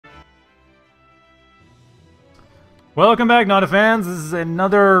Welcome back, NOTA fans. This is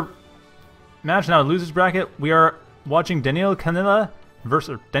another match now, losers bracket. We are watching Danil Kalina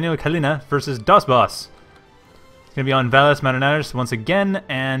versus DOSboss. It's gonna be on Valles Marineris once again,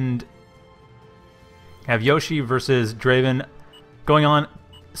 and have Yoshi versus Draven going on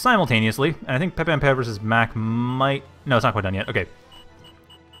simultaneously. And I think Pepe and Pepe versus Mac might. No, it's not quite done yet. Okay.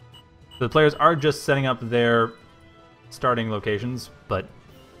 So the players are just setting up their starting locations, but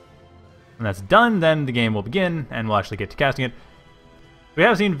when that's done, then the game will begin, and we'll actually get to casting it. We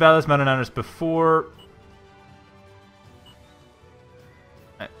have seen Valles Marineris before.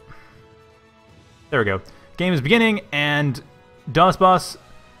 There we go. Game is beginning, and DOSboss,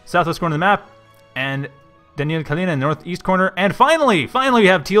 southwest corner of the map, and Danil Kalina in the northeast corner, and finally we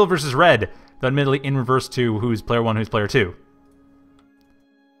have teal versus red, though admittedly in reverse to who's player 1, who's player 2.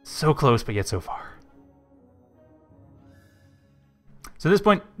 So close, but yet so far. So at this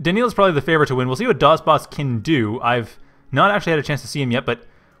point, Danil is probably the favorite to win. We'll see what DOSboss can do. I've not actually had a chance to see him yet, but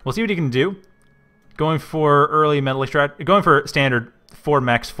we'll see what he can do. Going for early metal extract, going for standard 4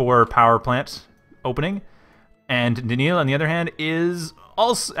 mechs 4 power plant opening. And Danil, on the other hand, is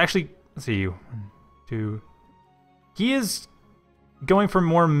also actually, let's see, 1, 2. He is going for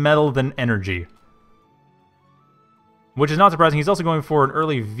more metal than energy, which is not surprising. He's also going for an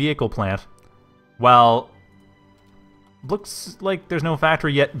early vehicle plant, while looks like there's no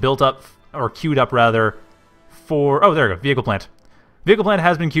factory yet built up, or queued up rather, for... Oh, there we go, vehicle plant. Vehicle plant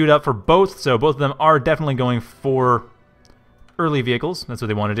has been queued up for both, so both of them are definitely going for early vehicles. That's what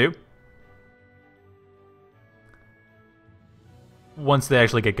they want to do. Once they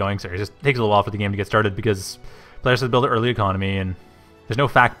actually get going, sorry, it just takes a little while for the game to get started because players have to build an early economy, and there's no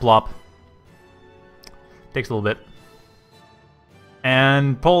fact plop. Takes a little bit.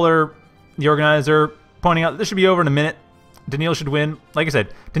 And Polar, the organizer, pointing out this should be over in a minute. Danil should win. Like I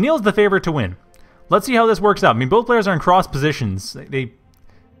said, Danil's the favorite to win. Let's see how this works out. I mean, both players are in cross positions. They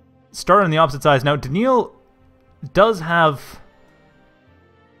start on the opposite sides. Now, Danil does have,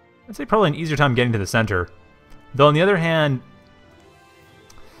 I'd say, probably an easier time getting to the center. Though, on the other hand,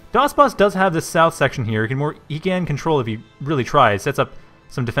 DOSboss does have this south section here. He can control if he really tries. Sets up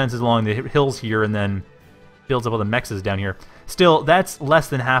some defenses along the hills here, and then builds up all the mexes down here. Still, that's less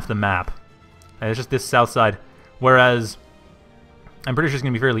than half the map. It's just this south side. Whereas, I'm pretty sure it's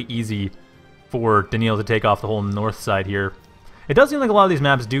going to be fairly easy for Danil to take off the whole north side here. It does seem like a lot of these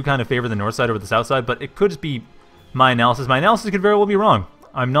maps do kind of favor the north side over the south side, but it could just be my analysis. My analysis could very well be wrong.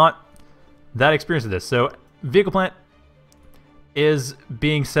 I'm not that experienced at this. So, vehicle plant is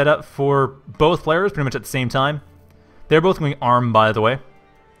being set up for both players pretty much at the same time. They're both going armed, by the way.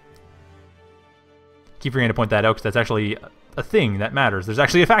 Keep forgetting to point that out because that's actually a thing that matters. There's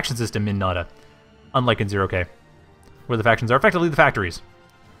actually a faction system in NOTA, unlike in 0K, where the factions are effectively the factories.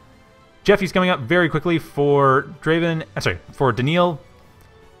 Jeffy's coming up very quickly for Draven, for Danil,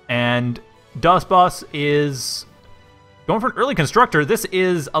 and DOSboss is going for an early constructor. This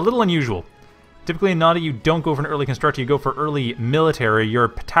is a little unusual. Typically in NOTA, you don't go for an early constructor, you go for early military. Your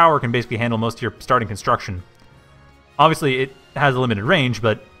tower can basically handle most of your starting construction. Obviously, it has a limited range,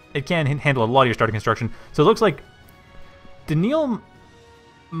 but it can handle a lot of your starting construction. So it looks like Danil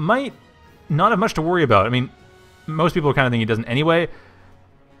might not have much to worry about. I mean, most people kind of think he doesn't anyway.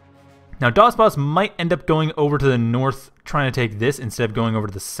 Now, DOSboss might end up going over to the north, trying to take this instead of going over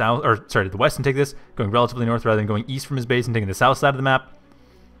to the south, or sorry, to the west and take this, going relatively north rather than going east from his base and taking the south side of the map.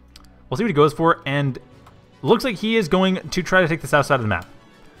 We'll see what he goes for, and looks like he is going to try to take the south side of the map.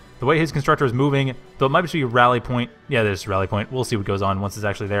 The way his constructor is moving, though it might just be a rally point. Yeah, there's a rally point. We'll see what goes on once it's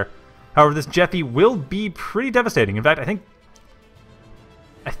actually there. However, this Jeffy will be pretty devastating. In fact, I think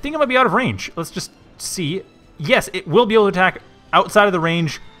it might be out of range. Let's just see. Yes, it will be able to attack outside of the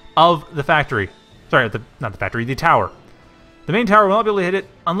range of the factory. Sorry, not the factory, the tower. The main tower will not be able to hit it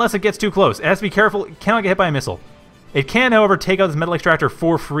unless it gets too close. It has to be careful. It cannot get hit by a missile. It can, however, take out this metal extractor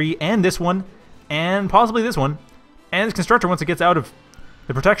for free, and this one, and possibly this one, and this constructor once it gets out of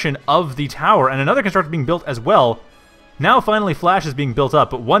the protection of the tower, and another constructor being built as well. Now, finally, Flash is being built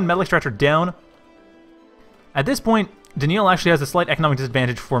up, but one metal extractor down. At this point, Danil actually has a slight economic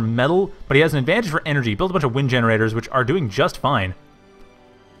disadvantage for metal, but he has an advantage for energy. He built a bunch of wind generators, which are doing just fine.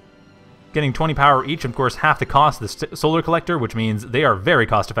 Getting 20 power each, of course, half the cost of the solar collector, which means they are very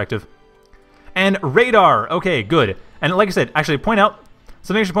cost-effective. And radar! Okay, good. And like I said, actually, point out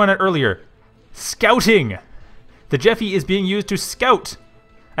something I should point out earlier. Scouting! The Jeffy is being used to scout.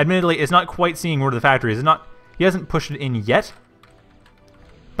 Admittedly, it's not quite seeing where the factory is. He hasn't pushed it in yet.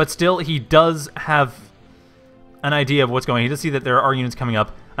 But still, he does have an idea of what's going on. He does see that there are units coming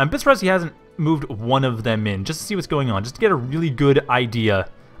up. I'm a bit surprised he hasn't moved one of them in, just to see what's going on, just to get a really good idea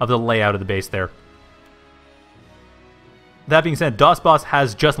of the layout of the base there. That being said, DOSboss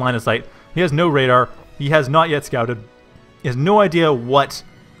has just line of sight. He has no radar. He has not yet scouted. He has no idea what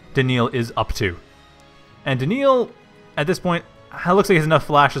Danil is up to. And Danil, at this point, it looks like he has enough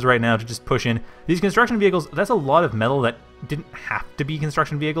flashes right now to just push in. These construction vehicles, that's a lot of metal that didn't have to be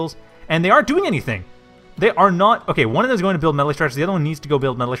construction vehicles. And they aren't doing anything. They are not... Okay, one of them is going to build metal extractors. The other one needs to go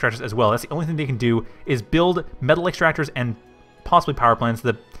build metal extractors as well. That's the only thing they can do is build metal extractors and possibly power plants.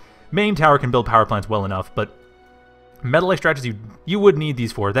 The main tower can build power plants well enough, but metal extractors you would need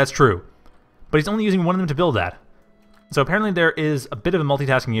these for. That's true. But he's only using one of them to build that. So apparently there is a bit of a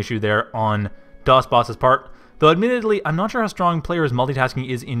multitasking issue there on DOSboss's part. Though admittedly, I'm not sure how strong players' multitasking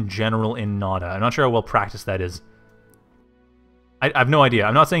is in general in NOTA. I'm not sure how well practiced that is. I have no idea.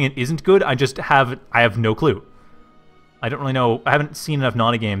 I'm not saying it isn't good. I have no clue. I don't really know. I haven't seen enough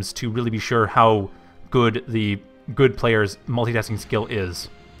NOTA games to really be sure how good the good player's multitasking skill is.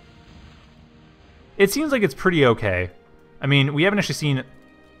 It seems like it's pretty okay. I mean, we haven't actually seen...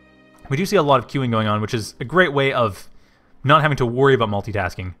 We do see a lot of queuing going on, which is a great way of not having to worry about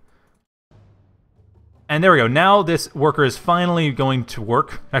multitasking. And there we go. Now this worker is finally going to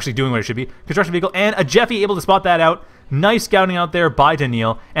work, actually doing what it should be. Construction vehicle, and a Jeffy able to spot that out. Nice scouting out there by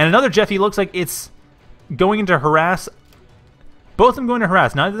Danil. And another Jeffy looks like it's going into harass. Both of them going to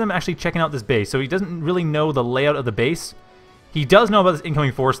harass. Neither of them actually checking out this base, so he doesn't really know the layout of the base. He does know about this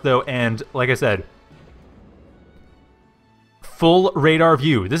incoming force, though, and like I said, full radar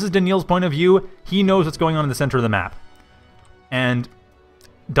view. This is Danil's point of view. He knows what's going on in the center of the map. And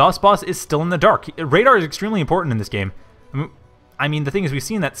DOSboss is still in the dark. Radar is extremely important in this game. I mean, the thing is, we've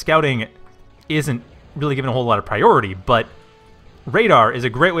seen that scouting isn't really given a whole lot of priority, but radar is a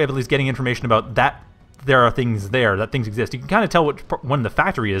great way of at least getting information about that there are things there, that things exist. You can kind of tell which one the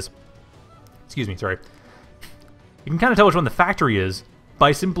factory is. Excuse me, sorry. You can kind of tell which one the factory is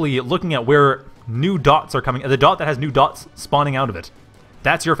by simply looking at where new dots are coming. The dot that has new dots spawning out of it.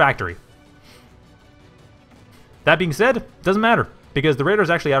 That's your factory. That being said, doesn't matter, because the radar is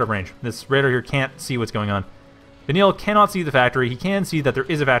actually out of range. This radar here can't see what's going on. Danil cannot see the factory. He can see that there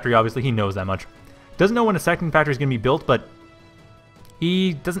is a factory, obviously. He knows that much. Doesn't know when a second factory is going to be built, but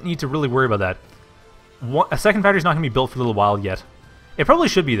he doesn't need to really worry about that. A second factory is not going to be built for a little while yet. It probably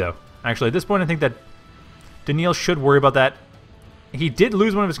should be, though. Actually, at this point, I think that Danil should worry about that. He did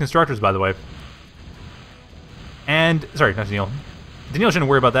lose one of his constructors, by the way. And, sorry, not Danil. Danil shouldn't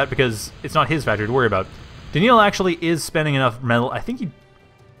worry about that because it's not his factory to worry about. Danil actually is spending enough metal. I think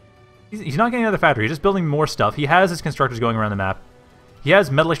he's not getting another factory. He's just building more stuff. He has his constructors going around the map. He has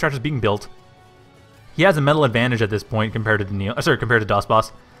metal extractors being built. He has a metal advantage at this point compared to compared to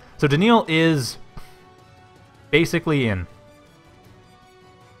DOSboss. So Danil is basically in.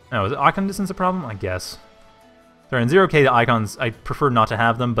 Oh, is icon distance a problem? I guess. Sorry, in 0K the icons, I prefer not to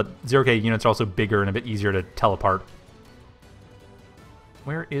have them, but 0K units are also bigger and a bit easier to tell apart.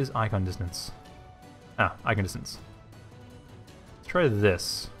 Where is icon distance? Ah, icon distance. Let's try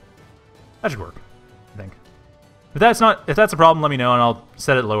this. That should work, I think. If that's a problem, let me know and I'll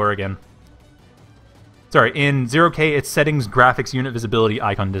set it lower again. Sorry, in 0K it's settings, graphics, unit visibility,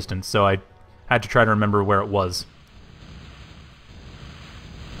 icon distance, so I had to try to remember where it was.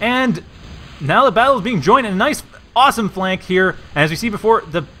 And now the battle is being joined in a nice, awesome flank here. And as we see before,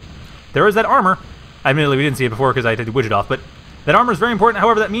 there is that armor. Admittedly, we didn't see it before because I had the widget off, but that armor is very important.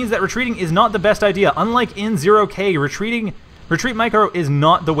 However, that means that retreating is not the best idea. Unlike in 0K, retreat micro is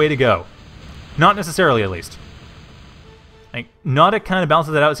not the way to go. Not necessarily, at least. Like, NOTA kind of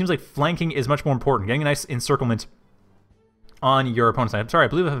balances that out. It seems like flanking is much more important. Getting a nice encirclement on your opponent's side. I'm sorry, I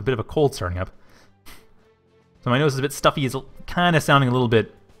believe I have a bit of a cold starting up. So my nose is a bit stuffy. It's kind of sounding a little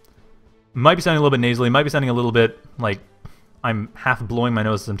bit... Might be sounding a little bit nasally. Might be sounding a little bit like I'm half blowing my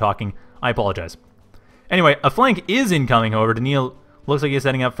nose as I'm talking. I apologize. Anyway, a flank is incoming, however. Danil looks like he's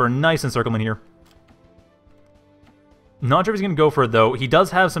setting up for a nice encirclement here. Not sure if he's going to go for it, though. He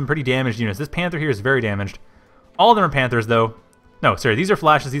does have some pretty damaged units. This Panther here is very damaged. All of them are Panthers, though. No, sorry, these are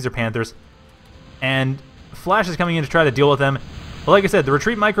Flashes, these are Panthers. And Flash is coming in to try to deal with them. But like I said, the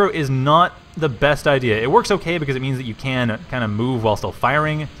retreat micro is not the best idea. It works okay because it means that you can kind of move while still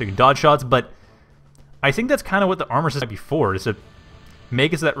firing, so you can dodge shots, but I think that's kind of what the armor system before, is to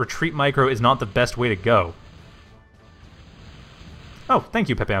make it so that retreat micro is not the best way to go. Oh, thank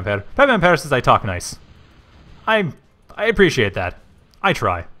you, Pepe Ampere. Pepe Ampere says I talk nice. I appreciate that. I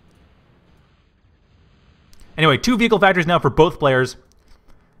try. Anyway, 2 vehicle factories now for both players.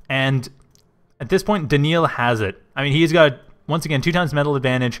 And at this point, Danil has it. I mean, he's got, once again, 2 times metal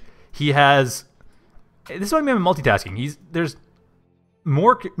advantage. He has... This is what I mean by multitasking. There's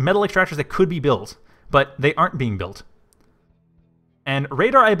more metal extractors that could be built, but they aren't being built. And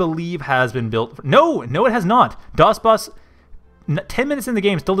radar, I believe, has been built... No, it has not. DOSboss 10 minutes in the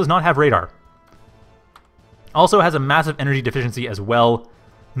game, still does not have radar. Also has a massive energy deficiency as well.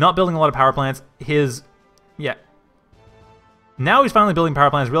 Not building a lot of power plants. Yeah. Now he's finally building power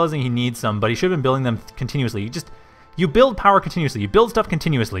plants, realizing he needs some, but he should have been building them continuously. You build power continuously. You build stuff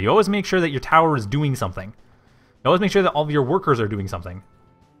continuously. You always make sure that your tower is doing something. You always make sure that all of your workers are doing something.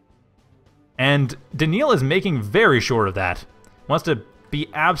 And Danil is making very sure of that. Wants to be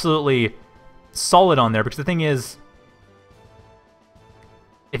absolutely solid on there, because the thing is,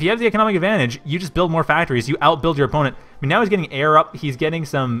 if you have the economic advantage, you just build more factories. You outbuild your opponent. I mean, now he's getting air up. He's getting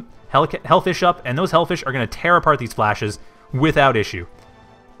some hellfish up, and those hellfish are going to tear apart these flashes without issue.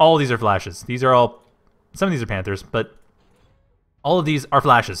 All of these are flashes. These are all... Some of these are panthers, but all of these are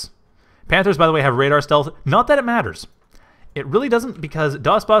flashes. Panthers, by the way, have radar stealth. Not that it matters. It really doesn't, because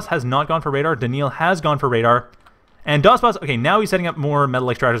DOSboss has not gone for radar. Danil has gone for radar. And DOSboss, okay, now he's setting up more metal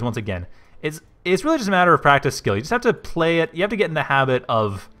extractors once again. It's really just a matter of practice skill. You just have to play it. You have to get in the habit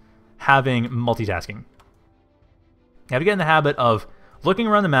of having multitasking. You have to get in the habit of looking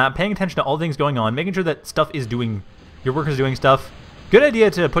around the map, paying attention to all the things going on, making sure that stuff is doing, your workers are doing stuff. Good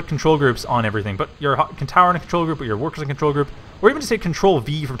idea to put control groups on everything. Put your tower in a control group, put your workers in a control group, or even just say Control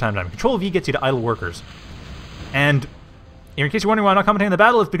V from time to time. Control V gets you to idle workers. And in case you're wondering why I'm not commenting on the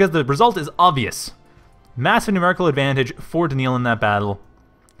battle, it's because the result is obvious. Massive numerical advantage for Danil in that battle.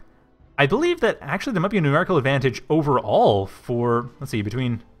 I believe that actually there might be a numerical advantage overall for, let's see,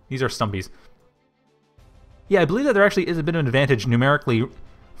 between, these are stumpies. Yeah, I believe that there actually is a bit of an advantage numerically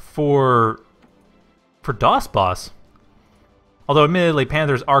for DOSboss. Although admittedly,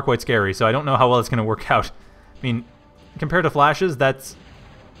 panthers are quite scary, so I don't know how well it's going to work out. I mean, compared to flashes, that's...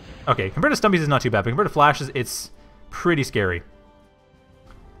 Okay, compared to stumpies, it's not too bad, but compared to flashes, it's pretty scary.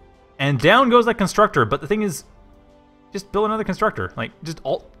 And down goes that constructor, but the thing is, just build another constructor. Like, just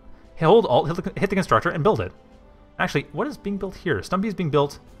hold Alt, hit the constructor, and build it. Actually, what is being built here? Stumpies being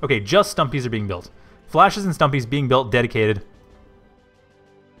built. Okay, just stumpies are being built. Flashes and stumpies being built, dedicated.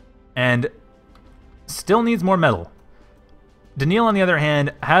 And still needs more metal. Danil, on the other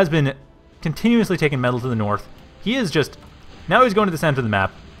hand, has been continuously taking metal to the north. He is just... Now he's going to the center of the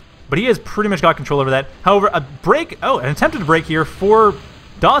map. But he has pretty much got control over that. However, an attempted break here for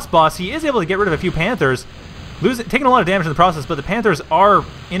DOSboss. He is able to get rid of a few panthers. Taking a lot of damage in the process, but the panthers are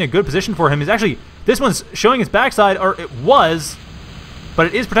in a good position for him. He's actually... This one's showing his backside, or it was, but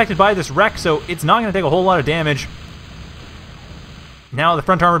it is protected by this wreck, so it's not going to take a whole lot of damage. Now the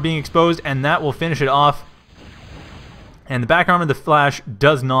front armor being exposed, and that will finish it off. And the back armor of the Flash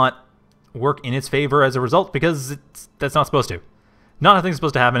does not work in its favor as a result, because that's not supposed to. Not a thing's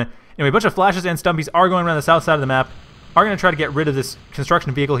supposed to happen. Anyway, a bunch of flashes and stumpies are going around the south side of the map, are going to try to get rid of this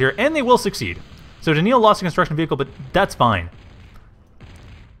construction vehicle here, and they will succeed. So Danil lost a construction vehicle, but that's fine.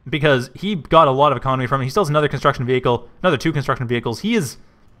 Because he got a lot of economy from it. He still has another construction vehicle, another 2 construction vehicles. He is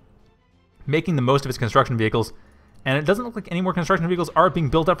making the most of his construction vehicles. And it doesn't look like any more construction vehicles are being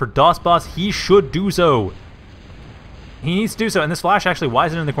built up for DOSboss. He should do so. He needs to do so. And this flash actually, why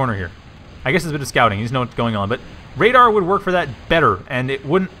is it in the corner here? I guess it's a bit of scouting. He needs to know what's going on. But radar would work for that better. And it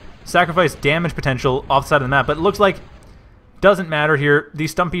wouldn't sacrifice damage potential off the side of the map. But it looks like doesn't matter here.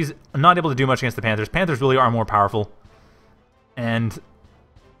 These stumpies are not able to do much against the panthers. Panthers really are more powerful. And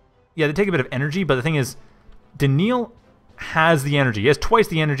yeah, they take a bit of energy, but the thing is, Danil has the energy. He has twice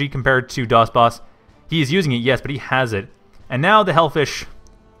the energy compared to DOSboss. He is using it, yes, but he has it. And now the hellfish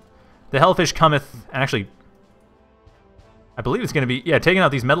cometh, and actually, I believe it's going to be, yeah, taking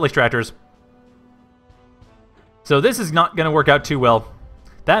out these metal extractors. So this is not going to work out too well.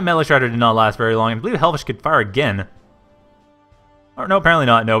 That metal extractor did not last very long. I believe hellfish could fire again. Or no, apparently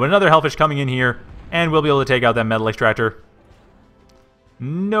not, no, but another hellfish coming in here, and we'll be able to take out that metal extractor.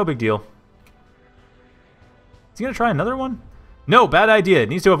 No big deal. Is he going to try another one? No, bad idea. It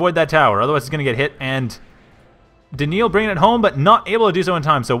needs to avoid that tower, otherwise it's going to get hit. And Danil bringing it home, but not able to do so in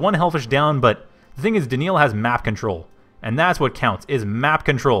time. So one hellfish down, but the thing is Danil has map control. And that's what counts, is map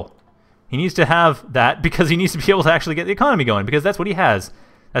control. He needs to have that because he needs to be able to actually get the economy going, because that's what he has.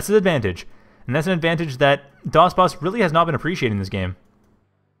 That's his advantage. And that's an advantage that DOSboss really has not been appreciating in this game.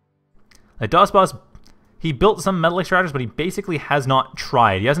 Like DOSboss... He built some metal extractors, but he basically has not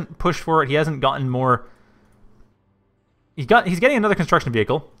tried. He hasn't pushed for it. He hasn't gotten more... He's getting another construction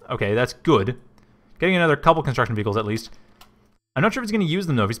vehicle. Okay, that's good. Getting another couple construction vehicles, at least. I'm not sure if he's going to use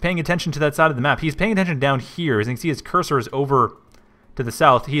them, though. If he's paying attention to that side of the map. He's paying attention down here. As you can see, his cursor is over to the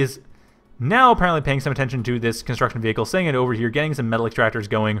south. He is now apparently paying some attention to this construction vehicle, setting it over here, getting some metal extractors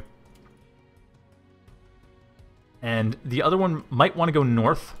going. And the other one might want to go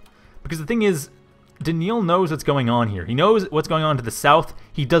north. Because the thing is... Danil knows what's going on here. He knows what's going on to the south.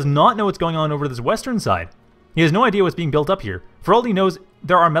 He does not know what's going on over this western side. He has no idea what's being built up here. For all he knows,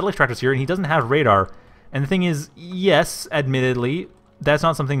 there are metal extractors here, and he doesn't have radar. And the thing is, yes, admittedly, that's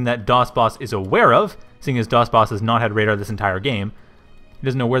not something that DOSboss is aware of, seeing as DOSboss has not had radar this entire game. He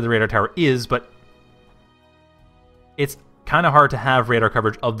doesn't know where the radar tower is, but it's kind of hard to have radar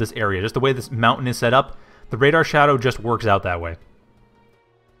coverage of this area. Just the way this mountain is set up, the radar shadow just works out that way.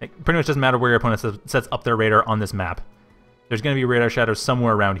 It pretty much doesn't matter where your opponent sets up their radar on this map. There's going to be a radar shadow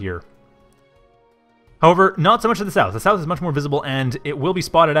somewhere around here. However, not so much to the south. The south is much more visible, and it will be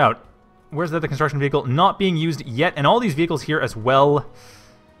spotted out. Where's the other construction vehicle? Not being used yet, and all these vehicles here as well.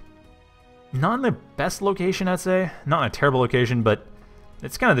 Not in the best location, I'd say. Not in a terrible location, but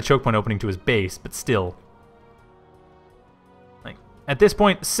it's kind of the choke point opening to his base, but still. Like, at this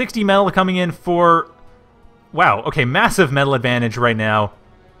point, 60 metal coming in for... Wow, okay, massive metal advantage right now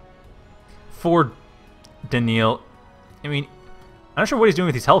for danil. I mean, I'm not sure what he's doing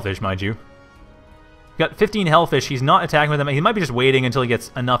with these hellfish, mind you. Got 15 hellfish. He's not attacking with them. He might be just waiting until he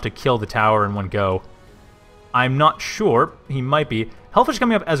gets enough to kill the tower in one go. I'm not sure. He might be. Hellfish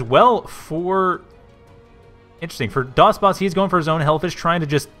coming up as well for... Interesting. For DOSboss, he's going for his own hellfish, trying to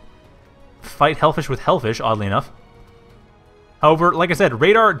just fight hellfish with hellfish, oddly enough. However, like I said,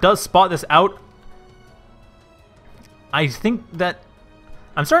 radar does spot this out. I think that...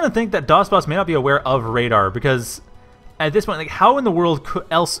 I'm starting to think that DOSboss may not be aware of radar, because at this point, like, how in the world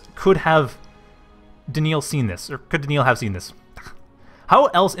else could have danil seen this? Or could danil have seen this? How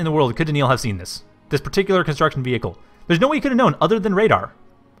else in the world could danil have seen this? This particular construction vehicle. There's no way he could have known other than radar.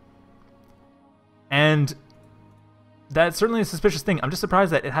 And that's certainly a suspicious thing. I'm just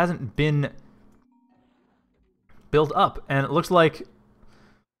surprised that it hasn't been built up. And it looks like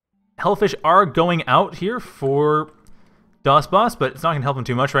hellfish are going out here for DOSboss, but it's not going to help him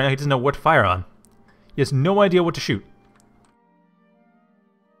too much right now. He doesn't know what to fire on. He has no idea what to shoot.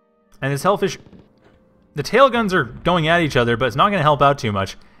 And his hellfish... The tail guns are going at each other, but it's not going to help out too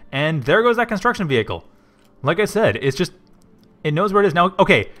much. And there goes that construction vehicle. Like I said, it's just... It knows where it is. Now,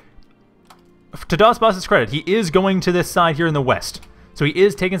 okay. To DOSboss's credit, he is going to this side here in the west. So he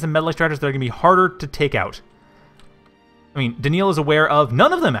is taking some metal extractors that are going to be harder to take out. I mean, danil is aware of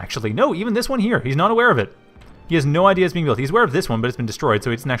none of them, actually. No, even this one here. He's not aware of it. He has no idea it's being built. He's aware of this one, but it's been destroyed, so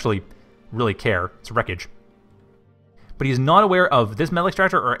he doesn't actually really care. It's wreckage. But he's not aware of this metal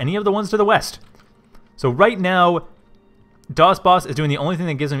extractor or any of the ones to the west. So right now, DOSboss is doing the only thing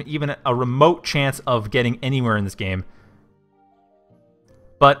that gives him even a remote chance of getting anywhere in this game.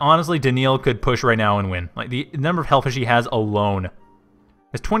 But honestly, danil could push right now and win. Like, the number of hellfish he has alone.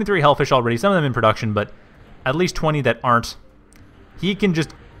 There's 23 hellfish already, some of them in production, but at least 20 that aren't. He can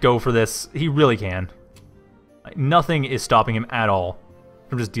just go for this. He really can. Like, nothing is stopping him at all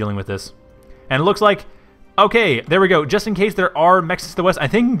from just dealing with this. And it looks like... Okay, there we go. Just in case there are mechs to the west, I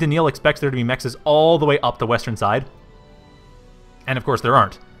think danil expects there to be mechs all the way up the western side. And of course there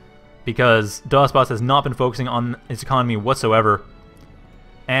aren't. Because DOSboss has not been focusing on its economy whatsoever.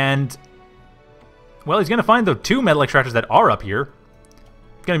 And... Well, he's going to find the 2 metal extractors that are up here.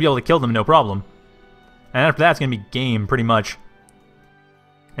 He's going to be able to kill them, no problem. And after that, it's going to be game, pretty much.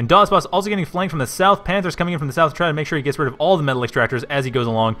 And DOSboss also getting flanked from the south. Panther's coming in from the south to try to make sure he gets rid of all the metal extractors as he goes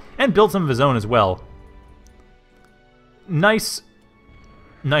along. And build some of his own as well. Nice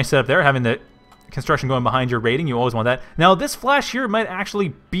setup there, having the construction going behind your raiding. You always want that. Now, this flash here might actually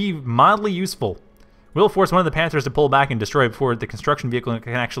be mildly useful. Will force one of the Panthers to pull back and destroy before the construction vehicle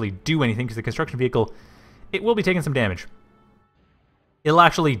can actually do anything, because the construction vehicle, it will be taking some damage. It'll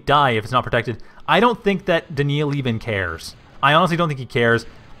actually die if it's not protected. I don't think that danil even cares. I honestly don't think he cares.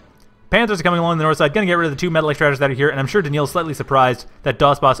 Panthers are coming along the north side, going to get rid of the 2 metal extractors that are here, and I'm sure danil's slightly surprised that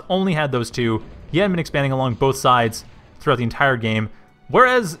DOSboss only had those 2. He hadn't been expanding along both sides throughout the entire game,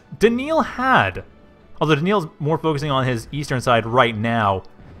 whereas danil had. Although danil's more focusing on his eastern side right now.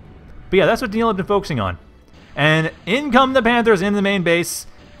 But yeah, that's what danil had been focusing on. And in come the Panthers in the main base.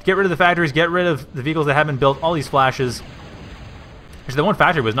 Get rid of the factories, get rid of the vehicles that have been built, all these flashes. Actually, the one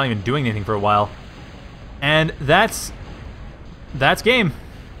factory was not even doing anything for a while. And that's game.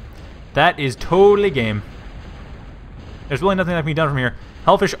 That is totally game. There's really nothing that can be done from here.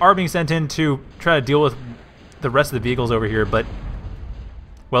 Hellfish are being sent in to try to deal with the rest of the vehicles over here, but...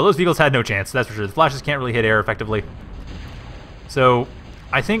 Well, those vehicles had no chance, that's for sure. The flashes can't really hit air effectively. So,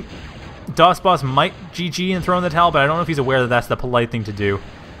 I think DOSboss might GG and throw in the towel, but I don't know if he's aware that that's the polite thing to do.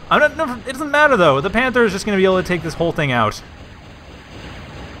 It doesn't matter, though. The Panther is just going to be able to take this whole thing out.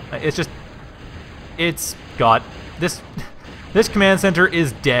 It's just... It's... God. This command center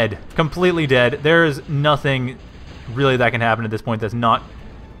is dead. Completely dead. There's nothing really that can happen at this point that's going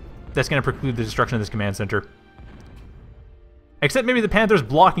to preclude the destruction of this command center. Except maybe the Panthers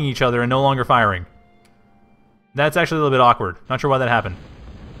blocking each other and no longer firing. That's actually a little bit awkward. Not sure why that happened.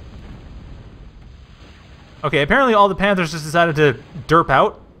 Okay, apparently all the Panthers just decided to derp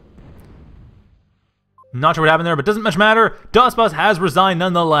out. Not sure what happened there, but doesn't much matter. DOSboss has resigned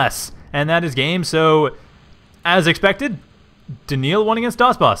nonetheless. And that is game, so as expected, Danil won against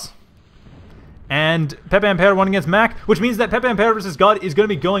DOSboss. And Pepe Ampere won against Mac, which means that Pepe Ampere versus Godde is going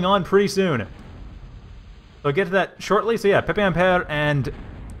to be going on pretty soon. So I'll get to that shortly. So yeah, Pepe Ampere and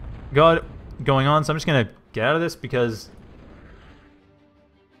Godde going on. So I'm just going to get out of this because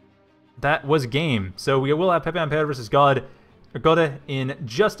that was a game. So we will have Pepe Ampere versus Godde in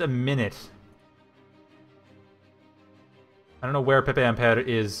just a minute. I don't know where Pepe Ampere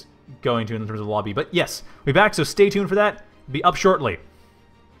is going to in terms of lobby, but yes, we'll be back, so stay tuned for that. It'll be up shortly.